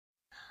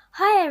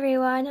Hi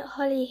everyone,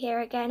 Holly here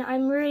again.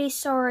 I'm really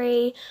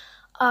sorry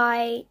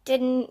I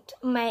didn't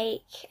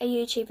make a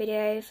YouTube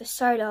video for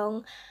so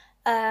long.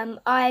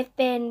 I've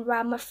been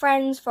around my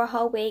friends for a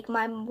whole week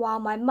while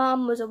my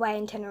mum was away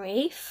in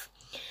Tenerife.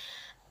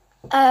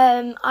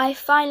 I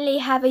finally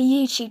have a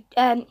YouTube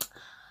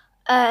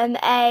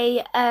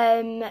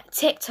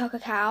TikTok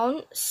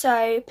account,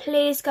 so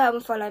please go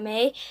and follow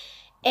me.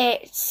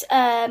 It's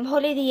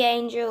Holly the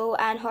Angel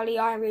and Holly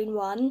Irene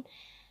 1.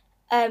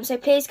 So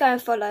please go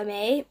and follow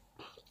me.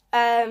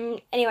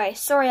 Anyway,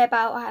 sorry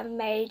about I haven't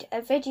made a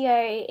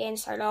video in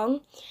so long.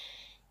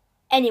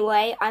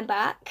 Anyway, I'm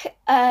back.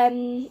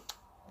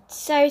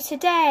 So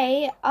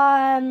today,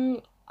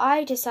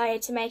 I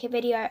decided to make a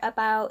video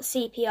about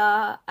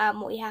CPR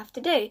and what you have to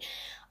do.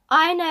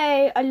 I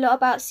know a lot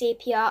about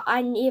CPR.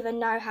 I didn't even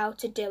know how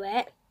to do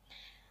it.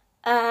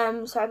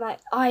 So my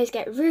eyes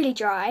get really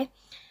dry.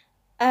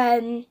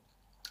 I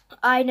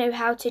know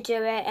how to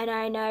do it, and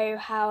I know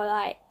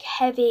how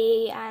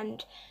heavy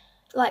and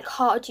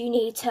hard you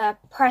need to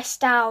press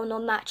down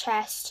on that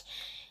chest.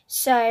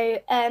 So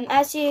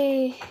as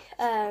you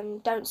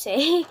don't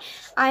see,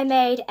 I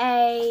made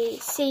a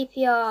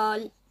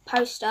CPR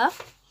poster.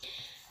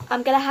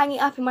 I'm gonna hang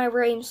it up in my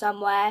room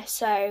somewhere,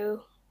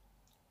 so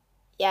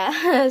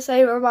yeah, so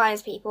it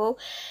reminds people.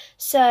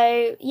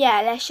 So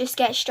yeah, let's just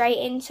get straight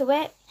into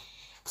it.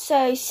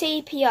 So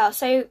CPR,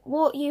 so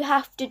what you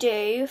have to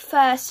do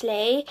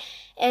firstly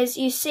is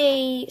you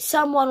see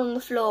someone on the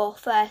floor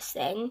first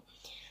thing.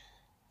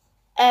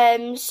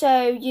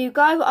 So you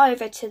go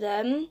over to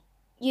them,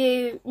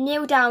 you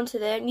kneel down to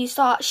them, you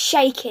start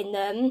shaking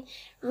them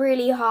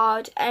really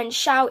hard and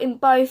shout in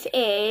both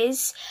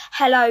ears,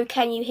 "Hello,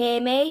 can you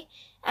hear me?"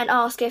 and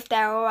ask if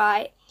they're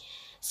alright.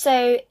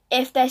 So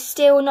if there's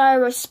still no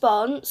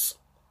response,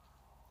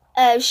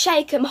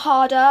 shake them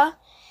harder.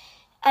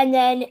 And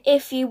then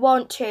if you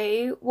want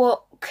to,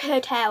 what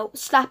could help,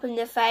 slap them in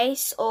the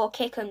face or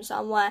kick them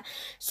somewhere.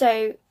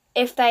 So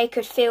if they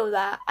could feel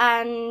that.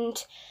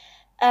 And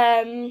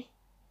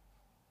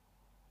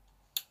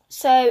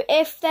so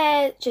if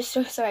they're,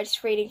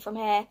 just reading from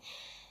here.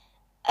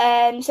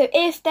 So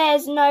if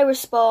there's no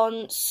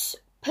response,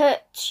 the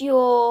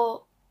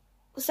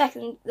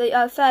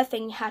third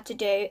thing you had to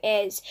do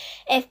is,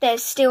 if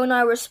there's still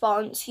no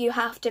response, you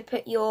have to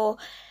put your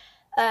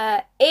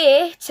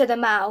ear to the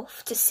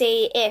mouth to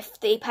see if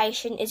the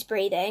patient is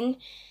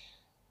breathing.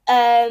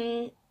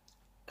 5,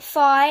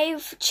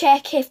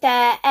 check if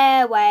their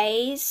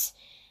airways.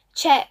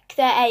 Check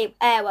their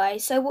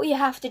airways. So what you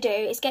have to do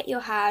is get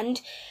your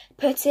hand,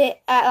 put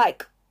it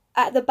at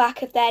the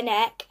back of their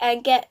neck,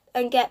 and get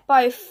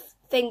both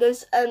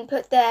fingers and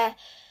put their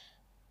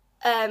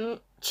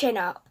chin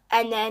up,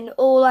 and then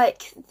all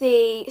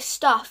the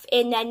stuff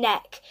in their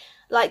neck,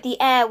 the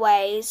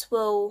airways,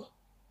 will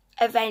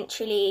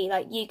eventually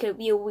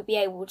you'll be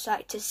able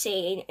to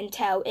see and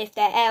tell if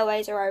their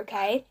airways are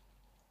okay.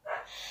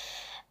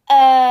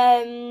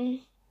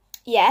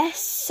 Yes,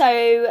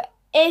 so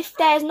if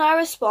there's no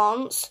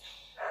response,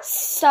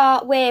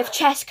 start with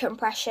chest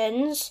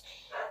compressions.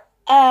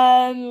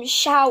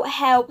 Shout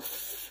help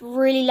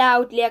really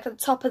loudly at the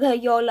top of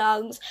your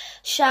lungs.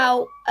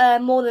 Shout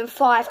more than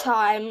 5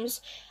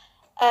 times.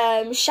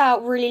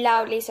 Shout really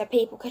loudly so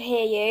people could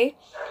hear you.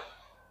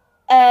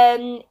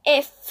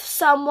 If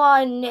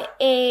someone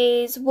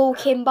is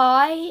walking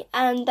by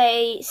and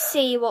they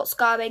see what's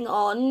going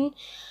on,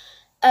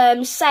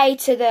 say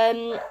to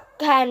them,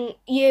 "Can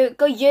you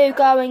go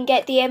and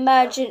get the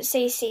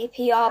emergency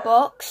CPR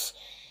box?"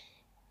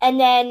 And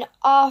then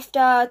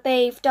after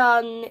they've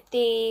done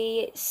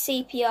the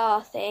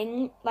CPR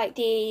thing,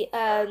 the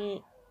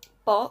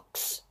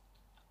box,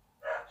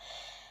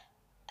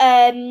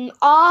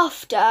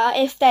 after,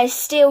 if there's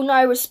still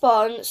no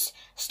response,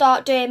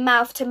 start doing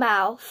mouth to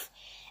mouth.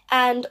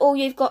 And all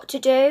you've got to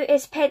do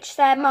is pinch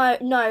their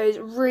nose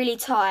really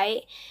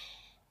tight.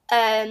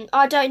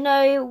 I don't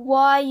know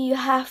why you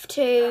have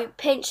to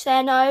pinch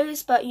their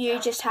nose, but you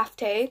just have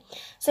to.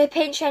 So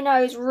pinch their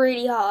nose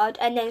really hard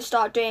and then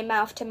start doing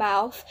mouth to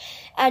mouth.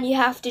 And you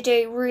have to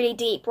do really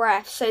deep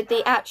breaths. So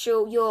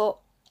your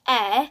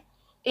air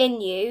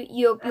in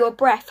your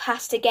breath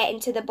has to get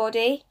into the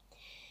body,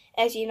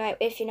 as you know,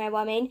 if you know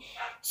what I mean.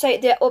 So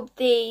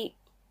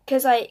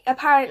because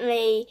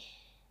apparently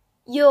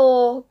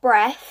your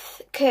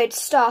breath could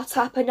start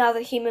up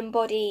another human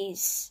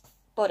body's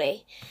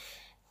body.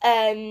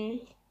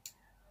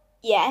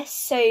 Yes,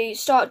 so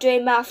start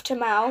doing mouth to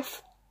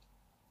mouth.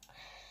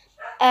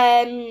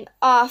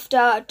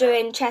 After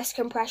doing chest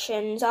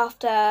compressions,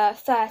 after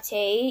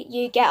 30,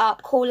 you get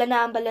up, call an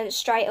ambulance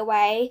straight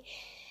away.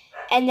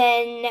 And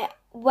then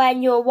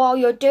while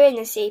you're doing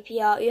the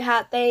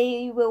CPR,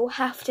 they will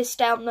have to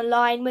stay on the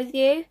line with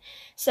you.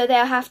 So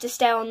they'll have to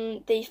stay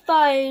on the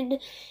phone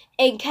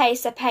in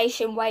case the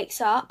patient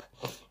wakes up.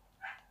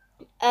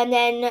 And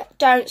then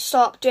don't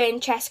stop doing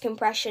chest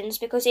compressions,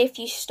 because if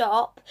you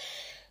stop,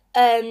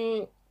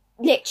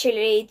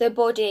 literally the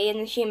body and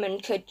the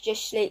human could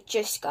just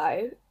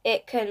go.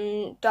 It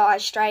can die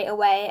straight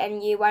away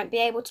and you won't be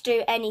able to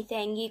do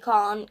anything. You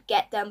can't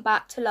get them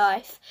back to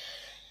life.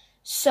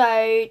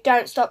 so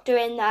don't stop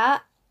doing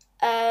that.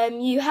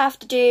 You have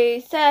to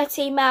do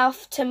 30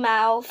 mouth to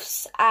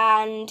mouths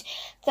and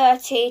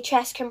 30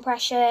 chest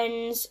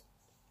compressions.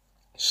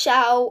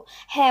 Shout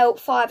help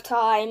 5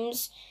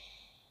 times.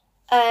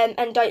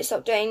 And don't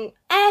stop doing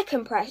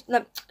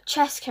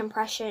chest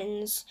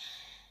compressions.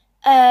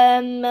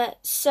 And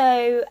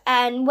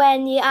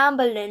when the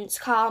ambulance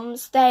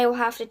comes, they will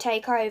have to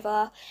take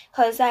over,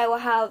 because they will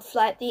have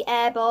like the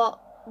airbox.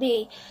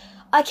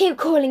 I keep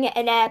calling it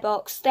an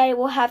airbox. They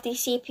will have the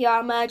CPR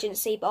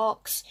emergency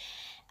box,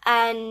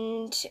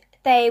 and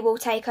they will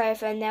take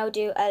over, and they'll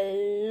do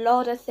a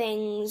lot of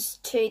things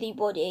to the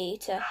body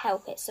to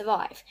help it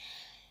survive.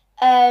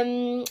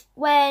 When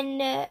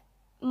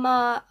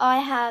I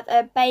have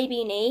a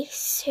baby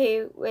niece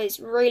who was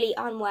really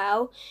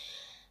unwell.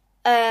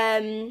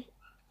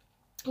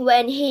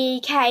 When he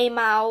came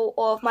out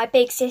of my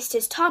big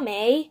sister's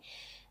tummy,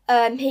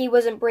 he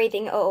wasn't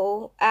breathing at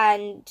all,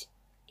 and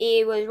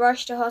he was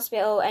rushed to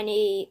hospital, and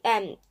he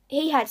had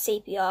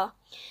CPR.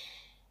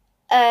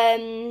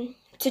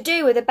 To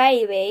do with a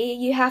baby,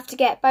 you have to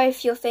get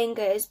both your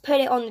fingers,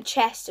 put it on the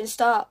chest, and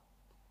start,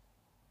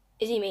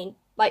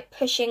 like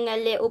pushing a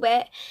little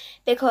bit,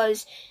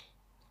 because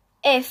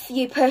if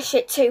you push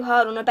it too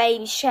hard on a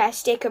baby's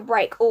chest, it could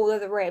break all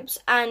of the ribs.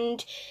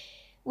 And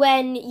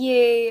when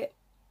you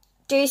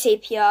do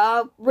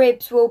CPR,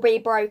 ribs will be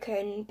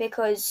broken,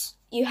 because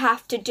you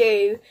have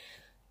to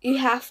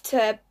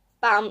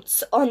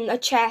bounce on the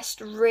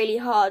chest really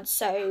hard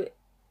so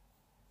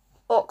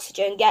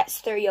oxygen gets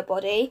through your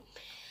body.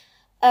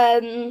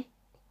 You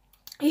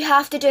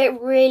have to do it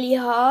really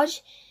hard,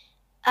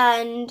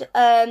 and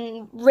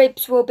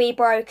ribs will be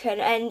broken,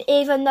 and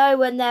even though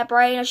when their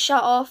brain is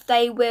shut off,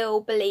 they will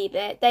believe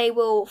it, they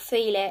will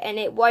feel it, and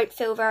it won't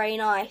feel very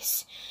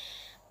nice.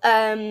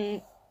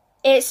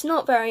 It's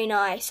not very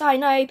nice. I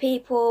know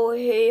people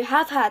who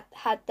have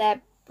had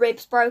their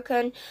ribs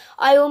broken.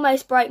 I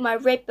almost broke my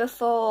rib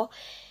before,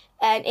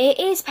 and it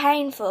is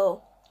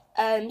painful.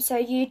 So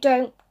you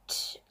don't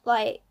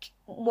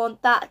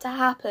want that to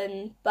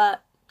happen,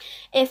 but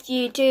if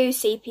you do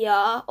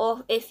CPR,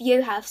 or if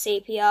you have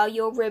CPR,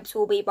 your ribs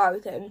will be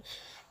broken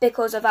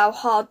because of how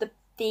hard the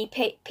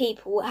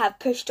people have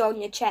pushed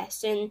on your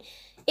chest, and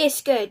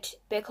it's good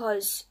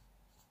because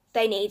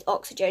they need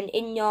oxygen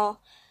in your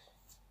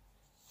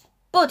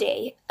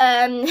body.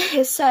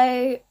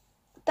 So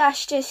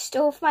that's just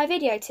all for my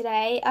video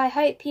today. I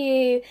hope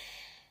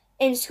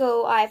in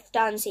school I've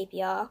done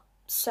CPR,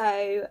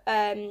 so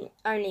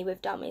only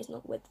with dummies,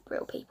 not with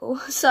real people.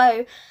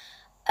 So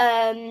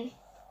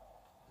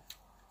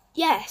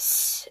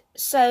yes,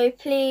 so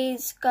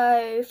please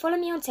go follow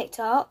me on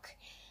TikTok.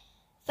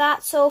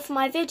 That's all for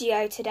my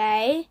video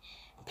today.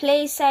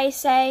 Please stay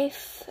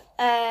safe.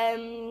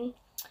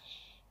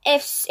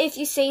 If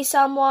you see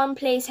someone,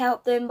 please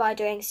help them by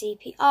doing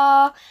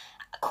CPR.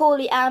 Call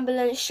the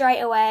ambulance straight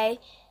away,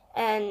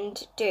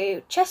 and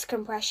do chest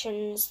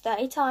compressions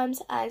 30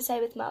 times, and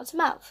say with mouth to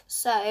mouth.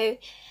 So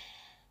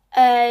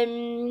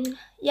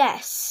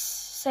yes,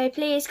 so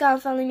please go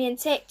and follow me on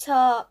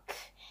TikTok.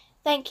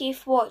 Thank you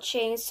for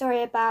watching.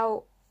 Sorry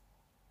about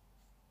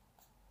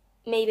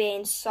me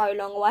being so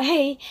long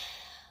away.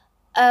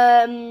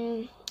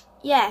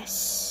 Yes,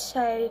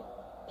 so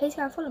please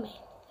go and follow me.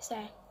 So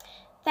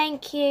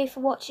thank you for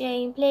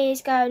watching.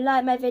 Please go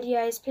like my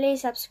videos.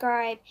 Please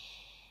subscribe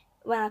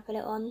when I put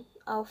it on.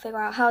 I'll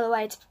figure out how the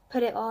way to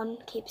put it on.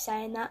 Keep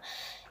saying that.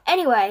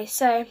 Anyway,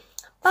 so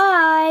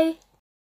bye.